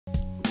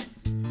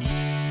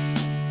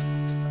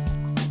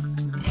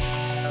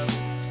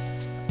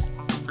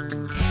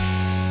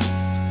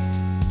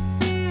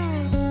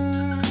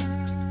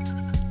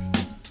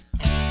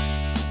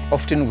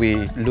Often we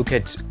look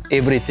at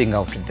everything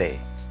out there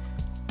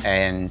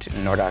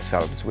and not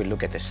ourselves. We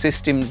look at the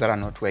systems that are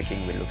not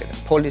working, we look at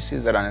the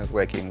policies that are not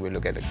working, we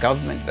look at the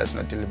government that's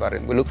not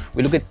delivering. We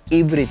look at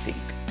everything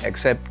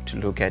except to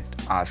look at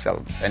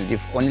ourselves. And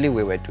if only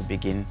we were to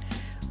begin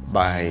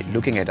by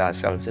looking at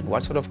ourselves and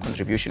what sort of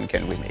contribution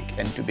can we make,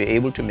 and to be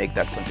able to make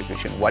that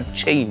contribution, what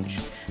change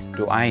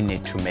do I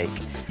need to make,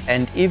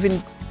 and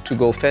even to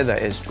go further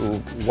as to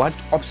what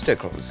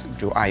obstacles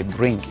do I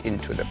bring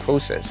into the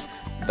process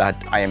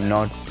that I am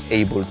not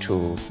able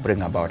to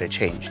bring about a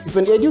change. If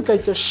an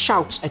educator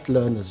shouts at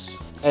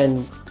learners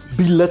and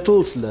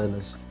belittles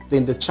learners,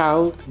 then the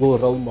child will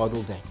role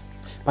model that.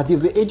 But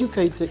if the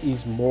educator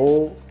is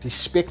more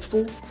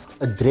respectful,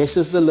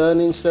 addresses the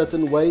learner in a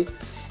certain way,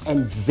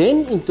 and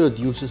then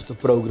introduces the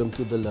program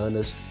to the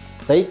learners,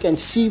 they can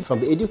see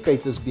from the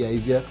educator's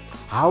behavior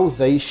how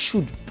they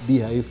should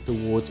behave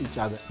towards each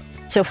other.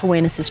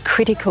 Self-awareness is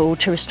critical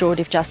to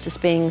restorative justice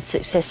being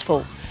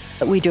successful.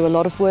 We do a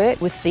lot of work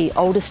with the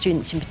older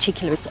students in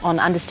particular on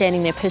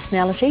understanding their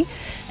personality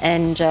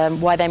and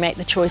why they make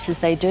the choices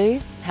they do,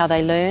 how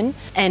they learn,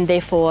 and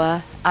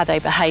therefore are they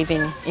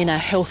behaving in a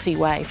healthy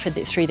way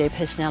through their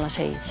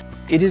personalities.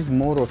 It is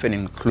more of an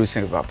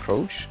inclusive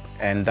approach,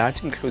 and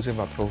that inclusive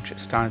approach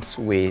starts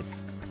with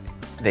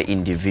the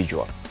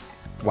individual.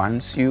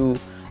 Once you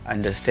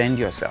understand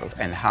yourself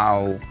and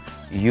how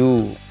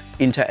you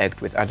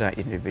interact with other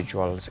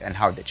individuals and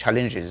how the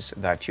challenges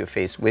that you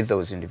face with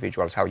those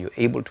individuals, how you're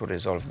able to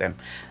resolve them,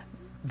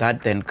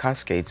 that then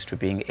cascades to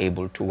being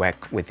able to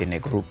work within a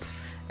group.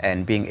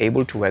 And being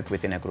able to work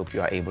within a group,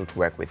 you are able to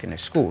work within a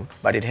school,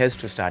 but it has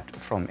to start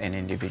from an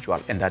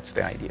individual, and that's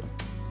the idea.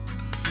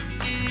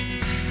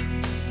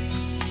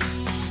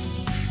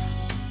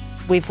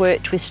 We've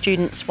worked with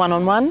students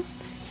one-on-one,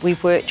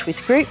 we've worked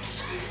with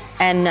groups,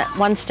 and at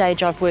one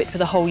stage I've worked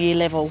with a whole year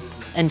level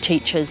and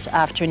teachers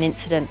after an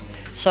incident.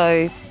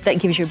 So that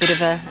gives you a bit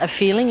of a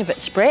feeling of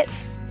its breadth.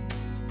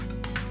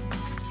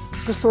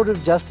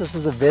 Restorative justice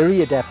is a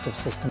very adaptive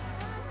system.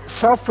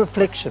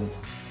 Self-reflection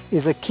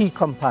is a key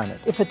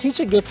component. If a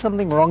teacher gets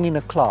something wrong in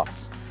a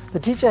class, the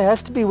teacher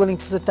has to be willing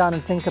to sit down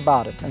and think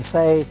about it and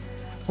say,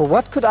 well,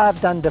 what could I have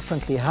done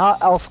differently? How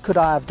else could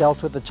I have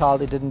dealt with the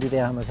child who didn't do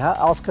their homework? How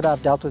else could I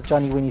have dealt with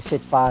Johnny when he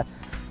set fire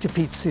to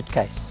Pete's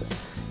suitcase?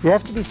 You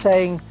have to be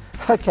saying,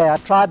 okay, I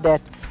tried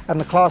that, and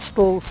the class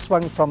still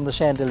swung from the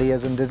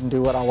chandeliers and didn't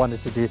do what I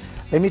wanted to do.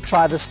 Let me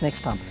try this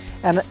next time.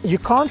 And you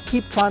can't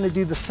keep trying to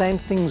do the same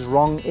things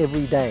wrong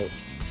every day.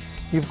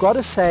 You've got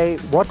to say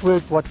what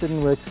worked, what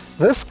didn't work.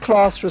 This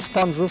class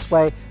responds this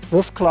way,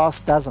 this class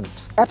doesn't.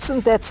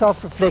 Absent that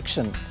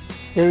self-reflection,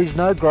 there is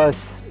no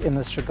growth in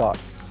this regard.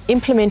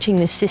 Implementing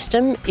this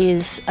system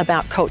is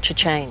about culture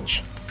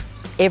change.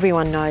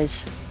 Everyone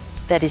knows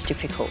that is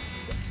difficult.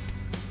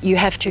 You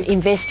have to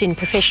invest in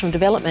professional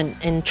development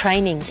and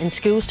training and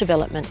skills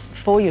development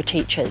for your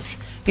teachers.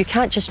 You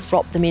can't just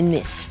drop them in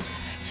this.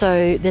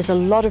 So there's a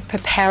lot of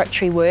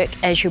preparatory work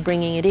as you're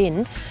bringing it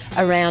in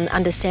around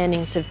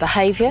understandings of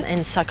behaviour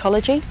and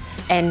psychology,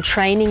 and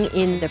training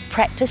in the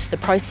practice, the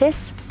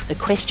process, the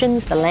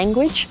questions, the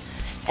language,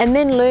 and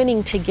then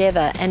learning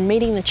together and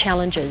meeting the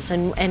challenges.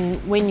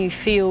 And when you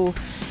feel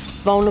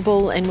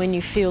vulnerable and when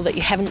you feel that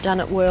you haven't done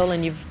it well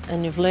and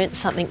you've learnt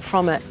something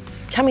from it,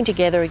 coming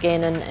together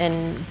again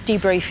and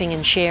debriefing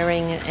and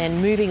sharing and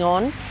moving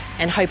on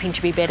and hoping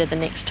to be better the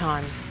next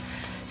time.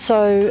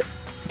 So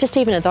just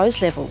even at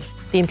those levels,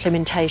 the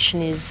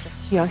implementation is,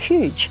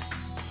 huge.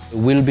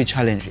 There will be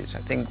challenges. I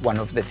think one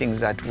of the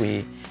things that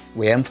we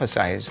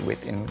emphasize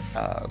within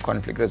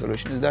conflict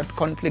resolution is that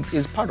conflict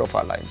is part of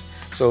our lives.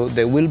 So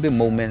there will be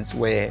moments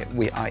where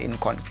we are in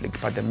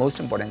conflict, but the most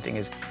important thing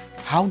is,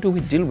 how do we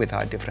deal with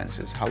our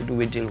differences? How do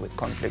we deal with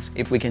conflicts?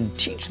 If we can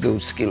teach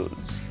those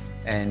skills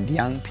and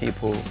young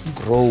people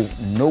grow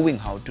knowing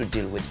how to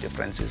deal with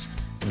differences,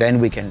 then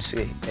we can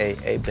see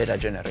a better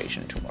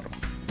generation tomorrow.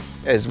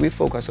 As we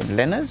focus on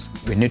learners,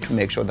 we need to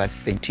make sure that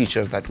the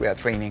teachers that we are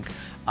training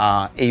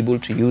are able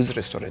to use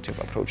restorative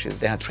approaches.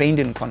 They are trained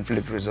in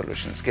conflict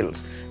resolution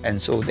skills,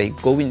 and so they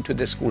go into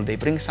the school, they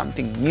bring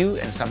something new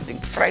and something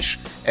fresh,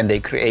 and they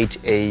create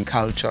a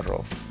culture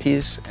of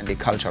peace and a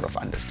culture of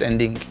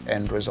understanding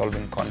and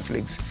resolving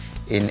conflicts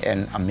in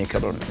an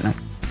amicable manner.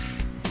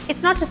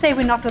 It's not to say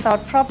we're not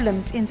without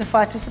problems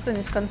insofar as discipline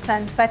is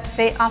concerned, but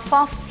there are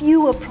far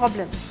fewer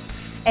problems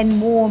and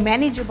more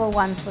manageable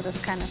ones with this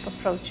kind of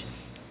approach.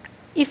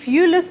 If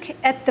you look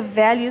at the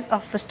values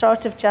of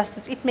restorative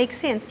justice, it makes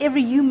sense.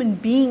 Every human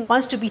being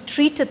wants to be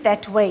treated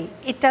that way.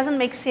 It doesn't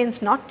make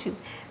sense not to.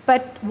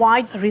 But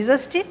why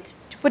resist it?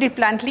 To put it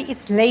bluntly,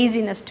 it's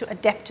laziness to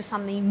adapt to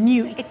something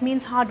new. It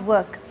means hard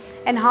work.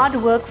 And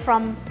hard work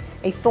from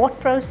a thought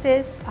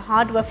process,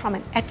 hard work from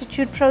an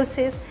attitude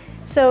process.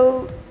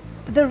 So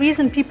the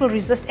reason people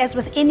resist, as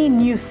with any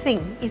new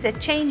thing, is that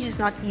change is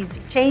not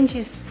easy. Change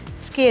is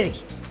scary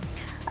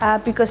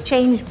because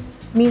change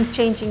means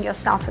changing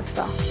yourself as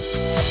well.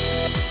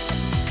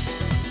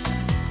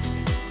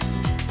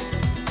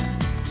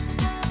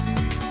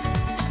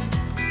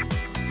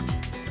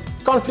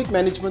 Conflict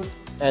management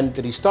And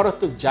the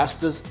restorative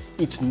justice,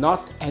 it's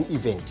not an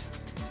event.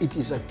 It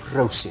is a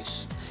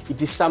process.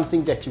 It is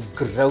something that you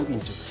grow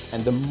into.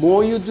 And the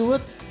more you do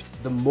it,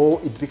 the more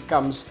it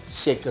becomes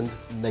second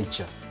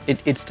nature.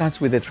 It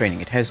starts with the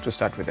training. It has to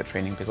start with the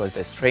training, because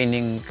this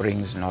training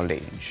brings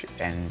knowledge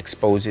and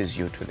exposes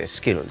you to the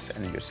skills,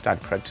 and you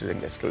start practicing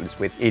the skills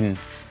within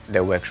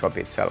the workshop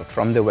itself.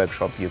 From the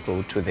workshop, you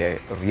go to the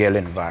real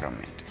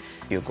environment.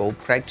 You go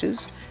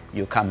practice,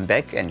 you come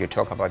back and you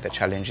talk about the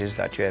challenges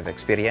that you have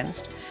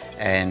experienced.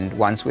 And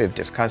once we've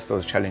discussed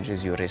those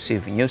challenges, you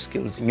receive new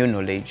skills, new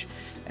knowledge,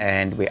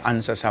 and we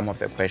answer some of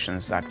the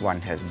questions that one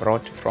has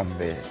brought from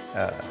the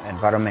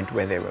environment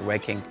where they were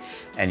working,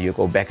 and you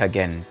go back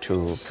again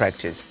to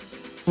practice.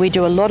 We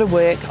do a lot of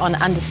work on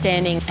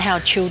understanding how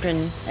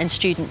children and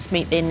students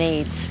meet their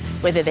needs,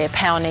 whether they're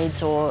power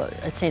needs or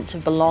a sense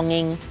of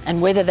belonging, and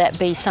whether that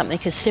be something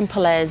as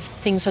simple as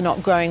things are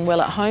not growing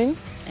well at home,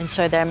 and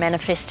so they're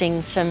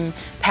manifesting some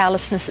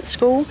powerlessness at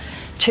school,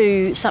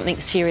 to something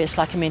serious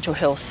like a mental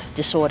health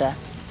disorder,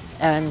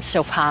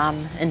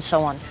 self-harm and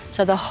so on.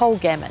 So the whole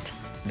gamut.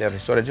 The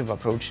restorative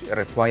approach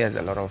requires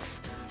a lot of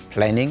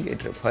planning.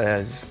 It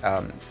requires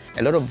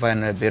a lot of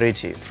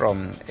vulnerability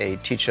from a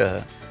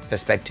teacher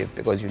perspective,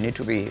 because you need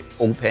to be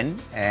open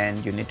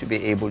and you need to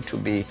be able to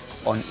be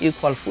on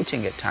equal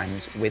footing at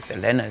times with the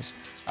learners,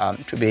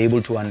 to be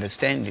able to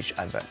understand each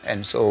other.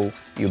 And so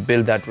you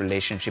build that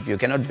relationship. You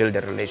cannot build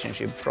a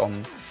relationship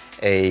from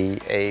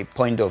a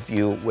point of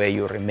view where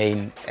you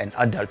remain an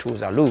adult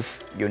who's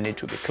aloof. You need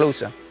to be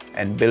closer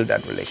and build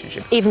that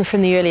relationship. Even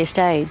from the earliest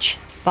age,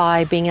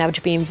 by being able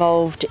to be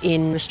involved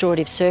in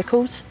restorative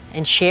circles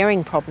and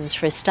sharing problems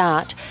for a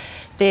start,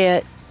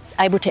 they're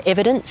able to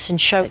evidence and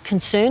show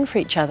concern for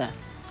each other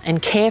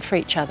and care for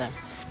each other,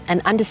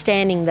 and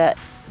understanding that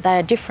they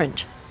are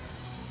different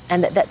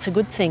and that that's a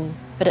good thing,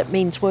 but it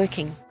means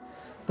working.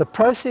 The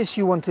process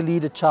you want to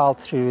lead a child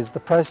through is the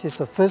process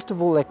of, first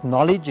of all,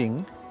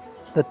 acknowledging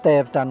that they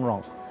have done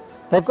wrong.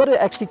 They've got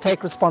to actually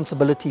take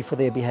responsibility for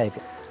their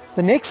behaviour.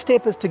 The next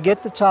step is to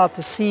get the child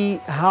to see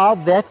how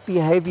that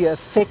behaviour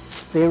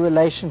affects their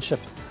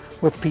relationship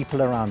with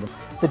people around them,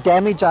 the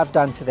damage I've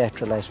done to that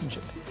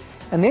relationship.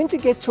 And then to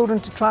get children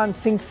to try and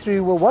think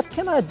through, well, what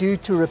can I do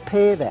to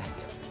repair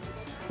that?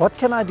 What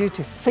can I do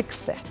to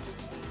fix that?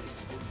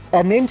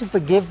 And then to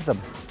forgive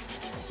them.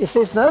 If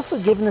there's no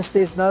forgiveness,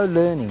 there's no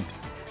learning.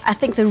 I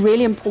think the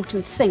really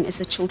important thing is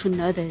that children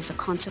know there's a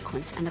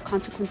consequence, and the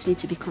consequence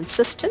needs to be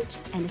consistent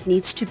and it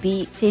needs to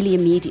be fairly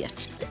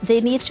immediate. There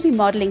needs to be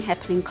modelling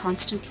happening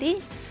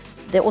constantly.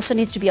 There also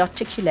needs to be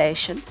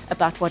articulation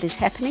about what is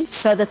happening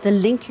so that the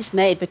link is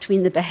made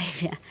between the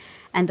behaviour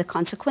and the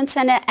consequence.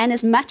 And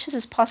as much as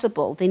is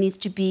possible, there needs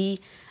to be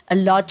a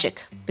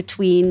logic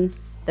between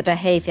the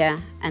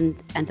behaviour and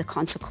the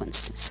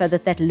consequence, so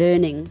that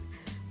learning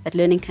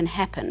can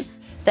happen.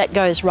 That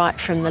goes right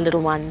from the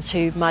little ones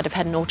who might have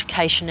had an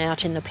altercation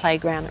out in the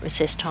playground at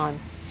recess time,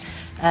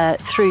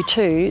 through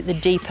to the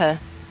deeper,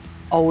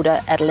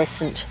 older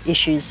adolescent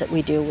issues that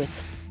we deal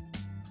with.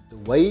 The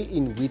way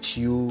in which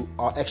you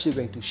are actually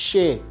going to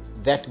share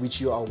that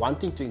which you are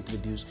wanting to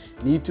introduce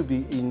need to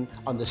be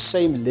on the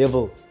same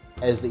level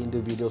as the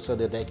individual, so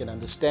that they can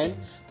understand,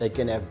 they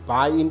can have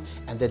buy-in,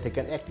 and that they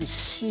can actually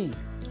see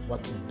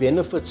what the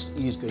benefits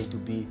is going to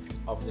be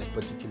of that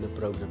particular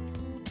program.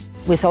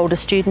 With older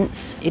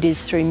students, it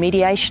is through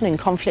mediation and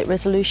conflict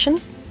resolution,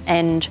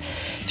 and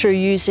through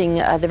using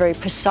the very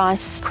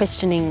precise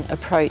questioning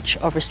approach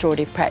of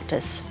restorative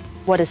practice.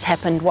 What has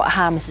happened, what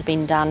harm has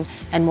been done,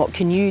 and what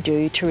can you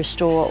do to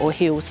restore or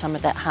heal some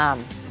of that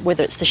harm,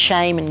 whether it's the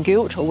shame and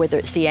guilt or whether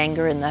it's the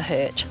anger and the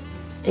hurt.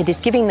 It is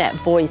giving that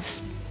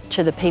voice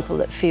to the people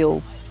that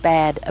feel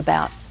bad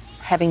about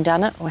having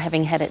done it or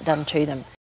having had it done to them.